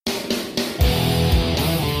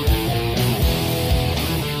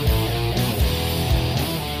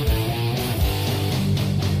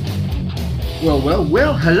Well,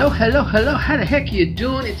 hello, how the heck you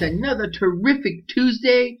doing? It's another terrific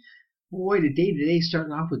Tuesday. Boy, the day today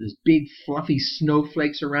starting off with this big fluffy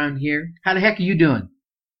snowflakes around here. How the heck are you doing?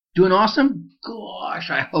 Doing awesome?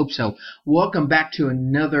 Gosh, I hope so. Welcome back to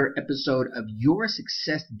another episode of Your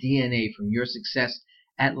Success DNA from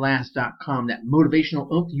YourSuccessAtLast.com. That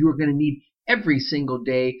motivational oomph you are going to need every single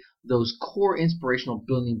day. Those core inspirational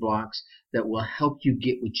building blocks that will help you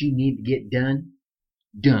get what you need to get done.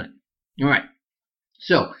 All right.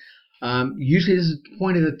 So, usually this is the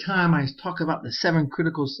point of the time I talk about the 7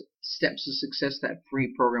 critical steps to success, that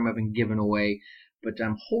free program I've been giving away. But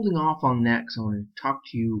I'm holding off on that because I want to talk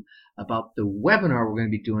to you about the webinar we're going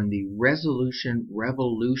to be doing, the Resolution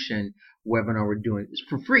Revolution webinar we're doing. It's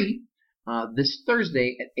for free this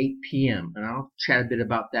Thursday at 8 p.m. And I'll chat a bit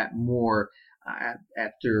about that more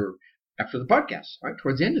after the podcast, right,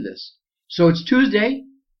 towards the end of this. So it's Tuesday.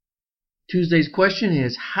 Today's question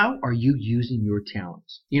is, how are you using your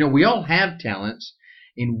talents? You know, we all have talents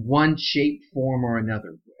in one shape, form, or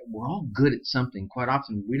another. We're all good at something. Quite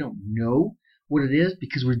often, we don't know what it is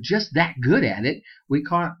because we're just that good at it. We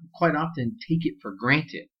quite often take it for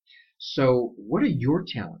granted. So what are your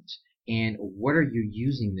talents, and what are you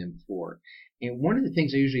using them for? And one of the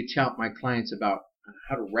things I usually tell my clients about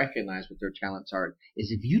how to recognize what their talents are is,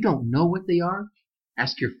 if you don't know what they are,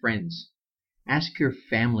 ask your friends. Ask your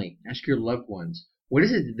family, ask your loved ones. What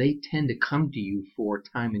is it that they tend to come to you for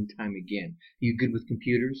time and time again? Are you good with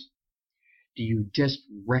computers? Do you just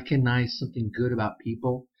recognize something good about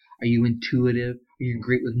people? Are you intuitive? Are you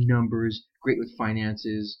great with numbers, great with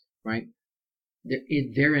finances, right?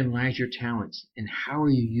 Therein lies your talents. And how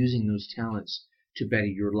are you using those talents to better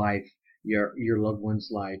your life, your loved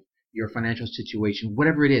one's life, your financial situation,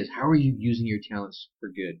 whatever it is? How are you using your talents for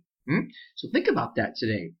good? So think about that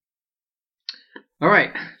today. All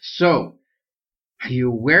right, so are you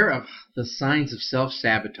aware of the signs of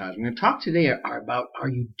self-sabotage? I'm going to talk today about, are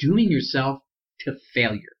you dooming yourself to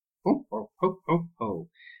failure? And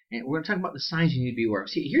we're going to talk about the signs you need to be aware of.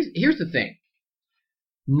 See, here's the thing.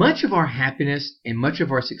 Much of our happiness and much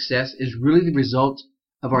of our success is really the result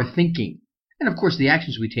of our thinking, and of course the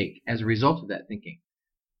actions we take as a result of that thinking.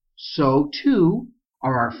 So too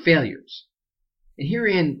are our failures. And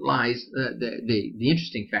herein lies the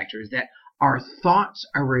interesting factor, is that our thoughts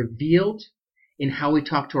are revealed in how we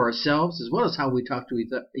talk to ourselves as well as how we talk to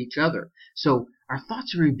each other. So our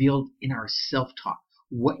thoughts are revealed in our self-talk.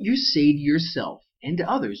 What you say to yourself and to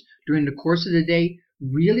others during the course of the day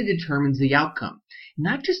really determines the outcome.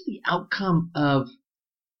 Not just the outcome of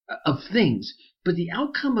things, but the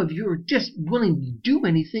outcome of your just willing to do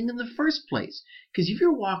anything in the first place. Because if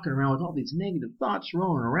you're walking around with all these negative thoughts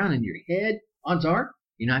rolling around in your head, odds are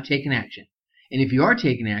you're not taking action. And if you are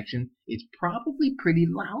taking action, it's probably pretty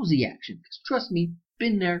lousy action. Because trust me,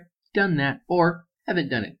 been there, done that, or haven't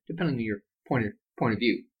done it, depending on your point of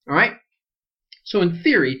view. All right? So in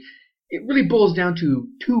theory, it really boils down to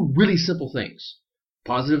 2 really simple things.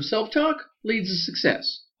 Positive self-talk leads to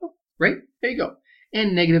success. Right? There you go.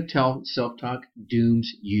 And negative self-talk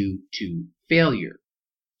dooms you to failure.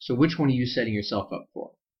 So which one are you setting yourself up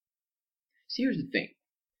for? See, here's the thing.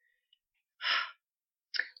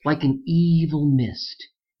 Like an evil mist,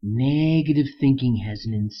 negative thinking has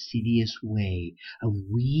an insidious way of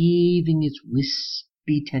weaving its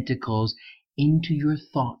wispy tentacles into your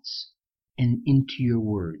thoughts and into your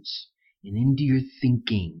words and into your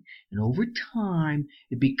thinking. And over time,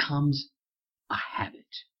 it becomes a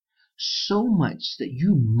habit. So much that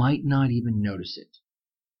you might not even notice it.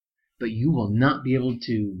 But you will not be able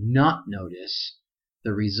to not notice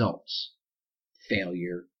the results.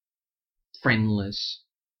 Failure, friendless,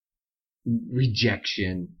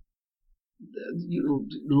 rejection,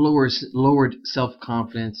 lowered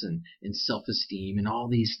self-confidence and self-esteem, and all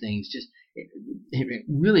these things. Just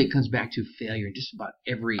it comes back to failure in just about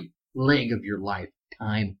every leg of your life,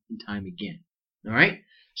 time and time again. All right?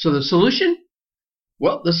 So the solution?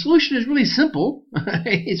 Well, the solution is really simple.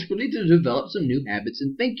 It's really to develop some new habits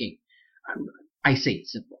in thinking. I say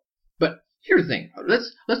it's simple. But here's the thing.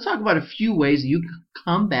 Let's talk about a few ways that you can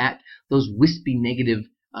combat those wispy negative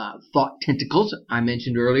thought tentacles I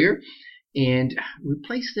mentioned earlier, and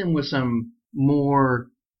replace them with some more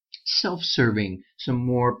self-serving, some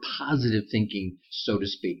more positive thinking, so to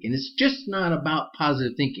speak. And it's just not about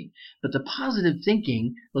positive thinking, but the positive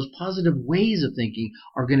thinking, those positive ways of thinking,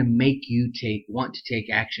 are going to make you want to take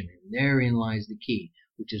action. And therein lies the key,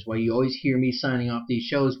 which is why you always hear me signing off these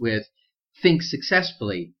shows with think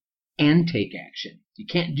successfully and take action. You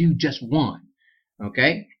can't do just one.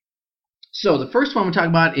 Okay? So the first one we'll talk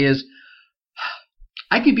about is,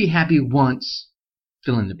 I could be happy once,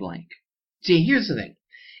 fill in the blank. See, here's the thing.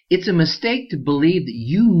 It's a mistake to believe that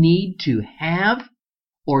you need to have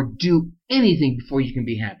or do anything before you can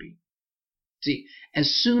be happy. See,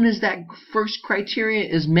 as soon as that first criteria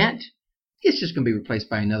is met, it's just going to be replaced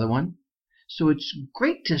by another one. So it's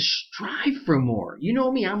great to strive for more. You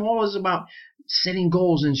know me, I'm always about setting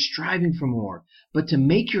goals and striving for more. But to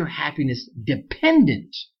make your happiness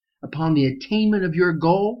dependent upon the attainment of your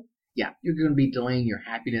goal, yeah, you're going to be delaying your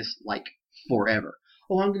happiness like forever.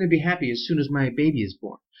 Oh, I'm going to be happy as soon as my baby is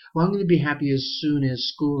born. Well, I'm going to be happy as soon as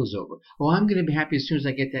school is over. Well, I'm going to be happy as soon as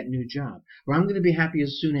I get that new job. Or I'm going to be happy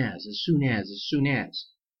as soon as.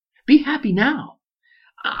 Be happy now.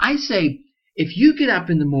 I say, if you get up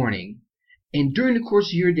in the morning and during the course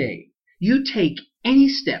of your day, you take any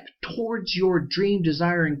step towards your dream,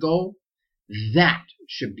 desire, and goal, that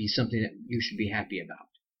should be something that you should be happy about.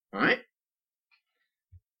 All right?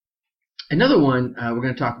 Another one we're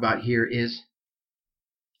going to talk about here is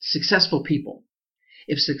successful people.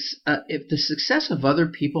 If the success of other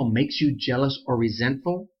people makes you jealous or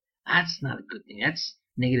resentful, that's not a good thing. That's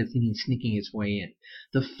negative thinking sneaking its way in.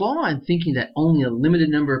 The flaw in thinking that only a limited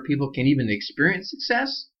number of people can even experience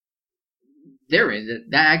success, that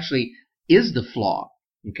actually is the flaw.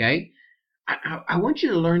 Okay? I want you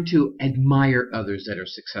to learn to admire others that are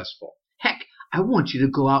successful. Heck, I want you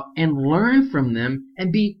to go out and learn from them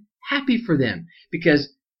and be happy for them.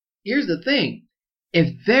 Because here's the thing.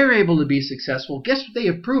 If they're able to be successful, guess what they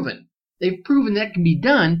have proven? They've proven that can be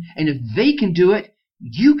done, and if they can do it,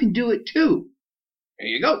 you can do it too. There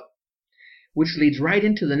you go. Which leads right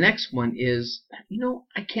into the next one is,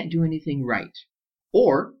 I can't do anything right.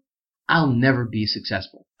 Or, I'll never be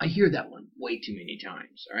successful. I hear that one way too many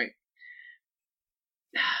times, all right?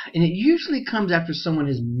 And it usually comes after someone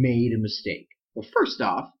has made a mistake. Well, first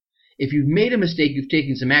off, if you've made a mistake, you've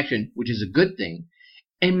taken some action, which is a good thing.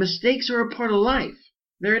 And mistakes are a part of life.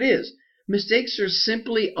 There it is. Mistakes are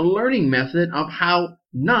simply a learning method of how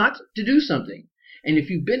not to do something. And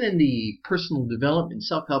if you've been in the personal development,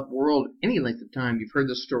 self-help world any length of time, you've heard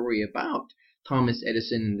the story about Thomas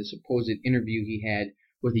Edison and the supposed interview he had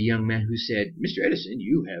with a young man who said, "Mr. Edison,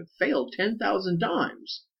 you have failed 10,000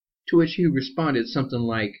 times." To which he responded something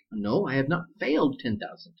like, "No, I have not failed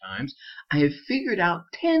 10,000 times. I have figured out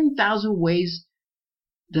 10,000 ways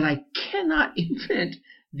that I cannot invent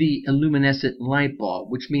the luminescent light bulb,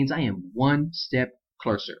 which means I am one step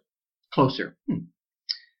closer.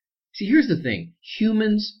 See, here's the thing.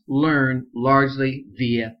 Humans learn largely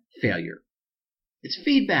via failure. It's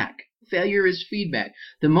feedback. Failure is feedback.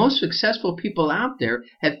 The most successful people out there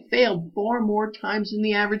have failed far more times than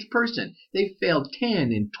the average person. They've failed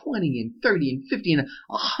 10 and 20 and 30 and 50 and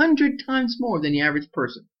 100 times more than the average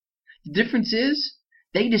person. The difference is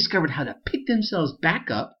they discovered how to pick themselves back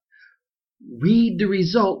up, read the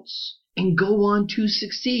results, and go on to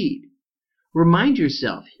succeed. Remind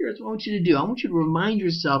yourself. Here's what I want you to do. I want you to remind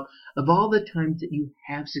yourself of all the times that you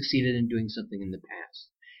have succeeded in doing something in the past.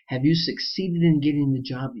 Have you succeeded in getting the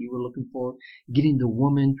job that you were looking for? Getting the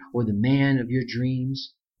woman or the man of your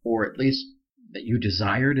dreams? Or at least that you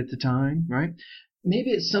desired at the time, right? Maybe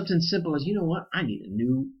it's something simple as, I need a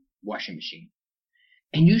new washing machine.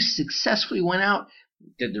 And you successfully went out,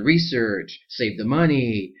 did the research, saved the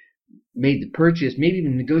money, made the purchase, maybe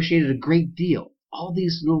even negotiated a great deal. All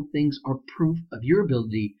these little things are proof of your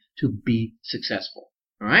ability to be successful.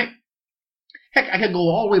 All right? Heck, I could go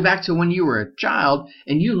all the way back to when you were a child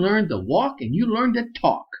and you learned to walk and you learned to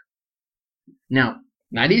talk. Now,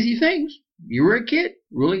 not easy things. You were a kid.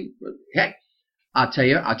 Really? Heck, I'll tell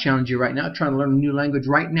you, I'll challenge you right now. Try to learn a new language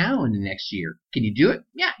right now in the next year. Can you do it?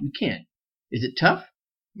 Yeah, you can. Is it tough?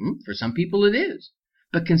 For some people it is.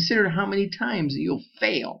 But consider how many times you'll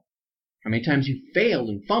fail. How many times you failed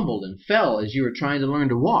and fumbled and fell as you were trying to learn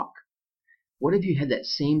to walk? What if you had that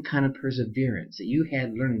same kind of perseverance that you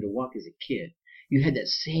had learning to walk as a kid? You had that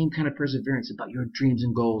same kind of perseverance about your dreams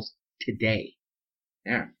and goals today.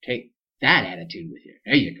 Now, take that attitude with you.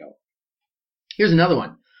 There you go. Here's another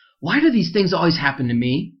one. Why do these things always happen to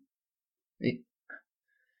me?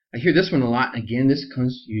 I hear this one a lot. Again, this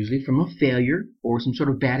comes usually from a failure or some sort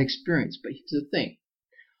of bad experience. But here's the thing.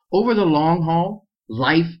 Over the long haul,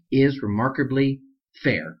 life is remarkably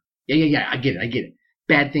fair. Yeah, I get it.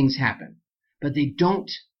 Bad things happen. But they tend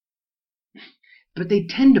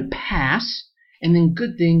to pass, and then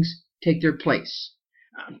good things take their place.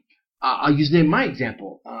 I'll use my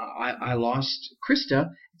example. I lost Krista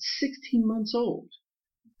at 16 months old.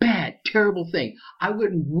 Bad, terrible thing. I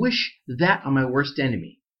wouldn't wish that on my worst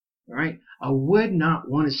enemy. All right? I would not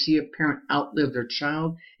want to see a parent outlive their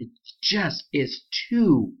child. It just is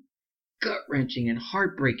too gut-wrenching and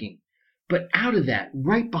heartbreaking. But out of that,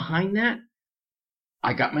 right behind that,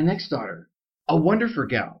 I got my next daughter, a wonderful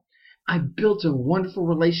gal. I've built a wonderful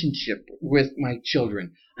relationship with my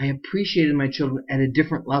children. I appreciated my children at a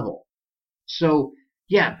different level. So,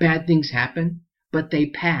 yeah, bad things happen, but they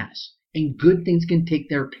pass. And good things can take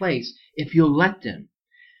their place if you'll let them.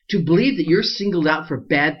 To believe that you're singled out for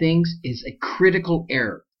bad things is a critical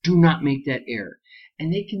error. Do not make that error.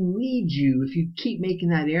 And they can lead you, if you keep making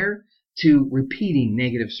that error, to repeating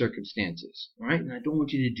negative circumstances. All right? And I don't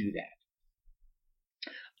want you to do that.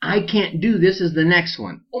 I can't do this is the next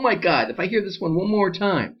one. Oh my God, if I hear this one more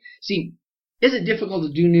time. See, is it difficult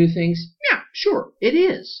to do new things? Yeah, sure, it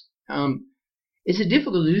is. Is it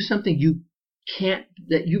difficult to do something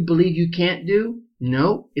that you believe you can't do?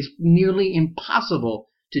 No, it's nearly impossible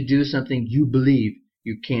to do something you believe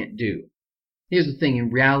you can't do. Here's the thing, in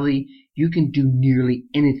reality, you can do nearly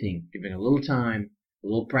anything given a little time, a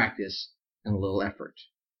little practice, and a little effort.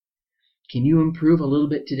 Can you improve a little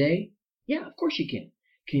bit today? Yeah, of course you can.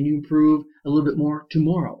 Can you improve a little bit more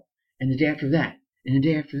tomorrow, and the day after that, and the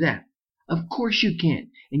day after that? Of course you can,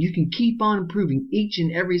 and you can keep on improving each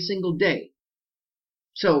and every single day.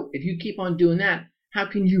 So if you keep on doing that, how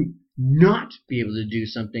can you not be able to do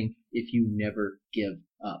something if you never give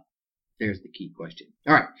up? There's the key question.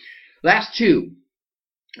 All right, last two.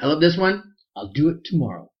 I love this one. I'll do it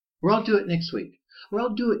tomorrow. Or I'll do it next week. Or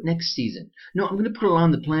I'll do it next season. No, I'm going to put it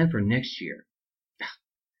on the plan for next year.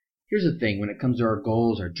 Here's the thing. When it comes to our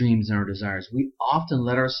goals, our dreams, and our desires, we often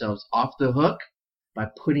let ourselves off the hook by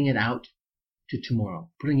putting it out to tomorrow,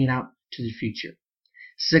 putting it out to the future.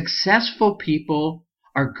 Successful people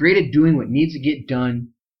are great at doing what needs to get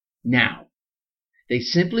done now. They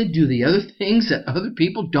simply do the other things that other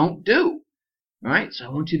people don't do. All right? So I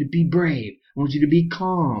want you to be brave. I want you to be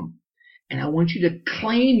calm. And I want you to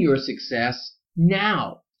claim your success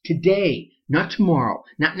now, today, not tomorrow,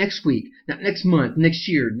 not next week, not next month, next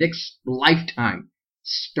year, next lifetime.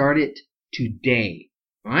 Start it today.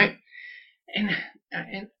 All right? And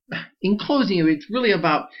in closing, it's really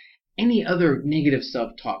about any other negative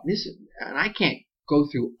self-talk. And I can't go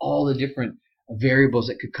through all the different variables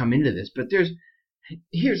that could come into this, but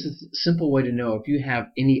here's a simple way to know if you have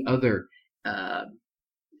any other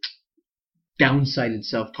downsided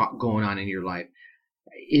self-talk going on in your life.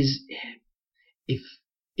 Is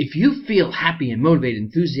if you feel happy and motivated,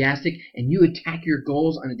 enthusiastic, and you attack your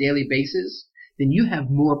goals on a daily basis, then you have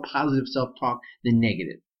more positive self-talk than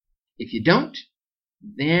negative. If you don't,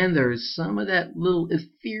 then there's some of that little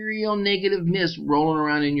ethereal negative mist rolling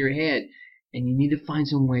around in your head, and you need to find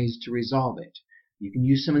some ways to resolve it. You can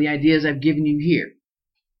use some of the ideas I've given you here.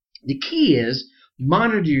 The key is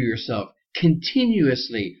monitor yourself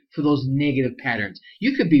continuously for those negative patterns.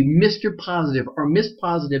 You could be Mr. Positive or Miss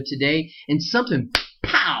Positive today, and something,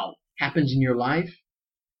 pow, happens in your life,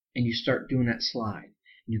 and you start doing that slide.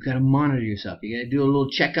 You've got to monitor yourself. You got to do a little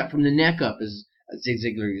checkup from the neck up, as Zig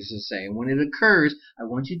Ziglar used to say. And when it occurs, I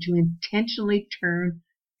want you to intentionally turn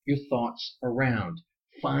your thoughts around.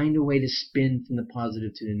 Find a way to spin from the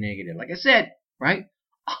positive to the negative. Like I said, right?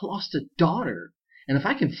 I lost a daughter. And if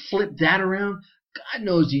I can flip that around, God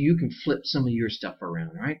knows you can flip some of your stuff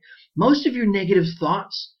around, right? Most of your negative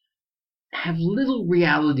thoughts have little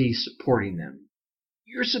reality supporting them.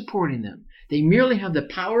 You're supporting them. They merely have the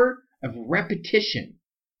power of repetition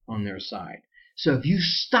on their side. So if you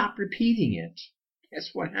stop repeating it, guess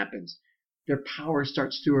what happens? Their power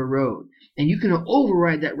starts to erode. And you can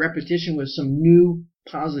override that repetition with some new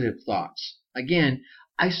positive thoughts. Again,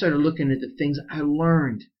 I started looking at the things I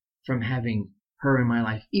learned from having her in my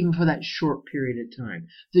life, even for that short period of time.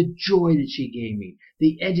 The joy that she gave me,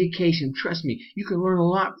 the education. Trust me, you can learn a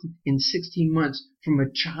lot in 16 months from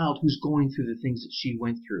a child who's going through the things that she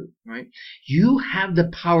went through, right? You have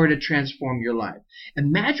the power to transform your life.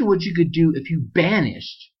 Imagine what you could do if you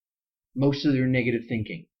banished most of your negative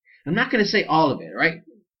thinking. I'm not going to say all of it, right?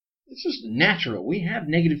 It's just natural. We have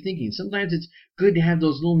negative thinking. Sometimes it's good to have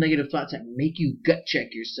those little negative thoughts that make you gut check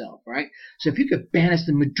yourself, right? So if you could banish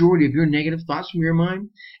the majority of your negative thoughts from your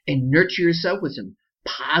mind and nurture yourself with some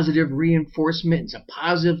positive reinforcement and some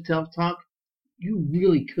positive self-talk, you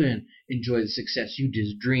really could enjoy the success you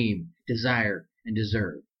just dream, desire, and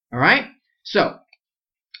deserve. All right? So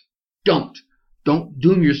don't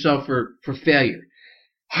doom yourself for failure.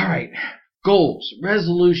 All right. Goals,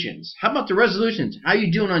 resolutions. How about the resolutions? How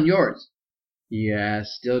you doing on yours? Yeah,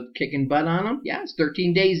 still kicking butt on them? Yeah, it's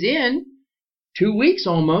 13 days in. 2 weeks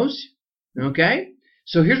almost. Okay?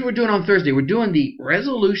 So here's what we're doing on Thursday. We're doing the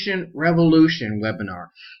Resolution Revolution webinar.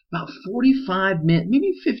 About 45 minutes,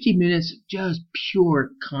 maybe 50 minutes of just pure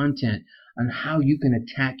content on how you can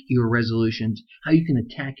attack your resolutions, how you can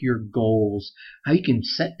attack your goals, how you can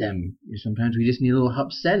set them. Sometimes we just need a little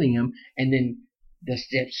help setting them, and then the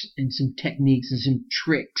steps and some techniques and some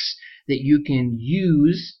tricks that you can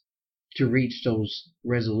use to reach those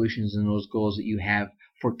resolutions and those goals that you have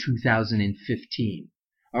for 2015.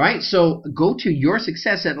 All right, so go to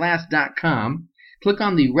yoursuccessatlast.com, click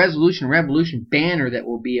on the Resolution Revolution banner that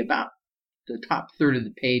will be about the top third of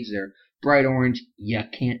the page there, bright orange, you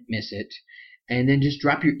can't miss it. And then just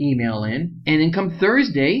drop your email in. And then come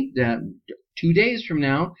Thursday, 2 days from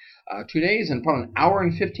now, 2 days and probably an hour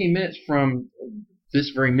and 15 minutes from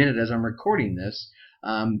this very minute as I'm recording this,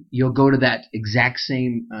 you'll go to that exact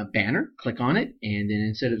same banner, click on it, and then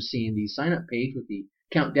instead of seeing the sign-up page with the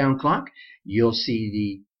countdown clock, you'll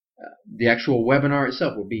see the actual webinar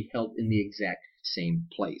itself will be held in the exact same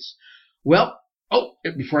place. Well,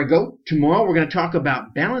 before I go, tomorrow we're going to talk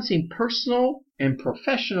about balancing personal and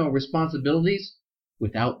professional responsibilities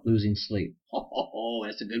without losing sleep. Oh,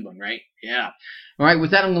 that's a good one, right? Yeah. All right,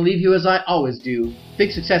 with that, I'm going to leave you as I always do.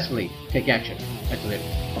 Think successfully. Take action. Catch you later.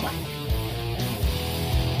 Bye-bye.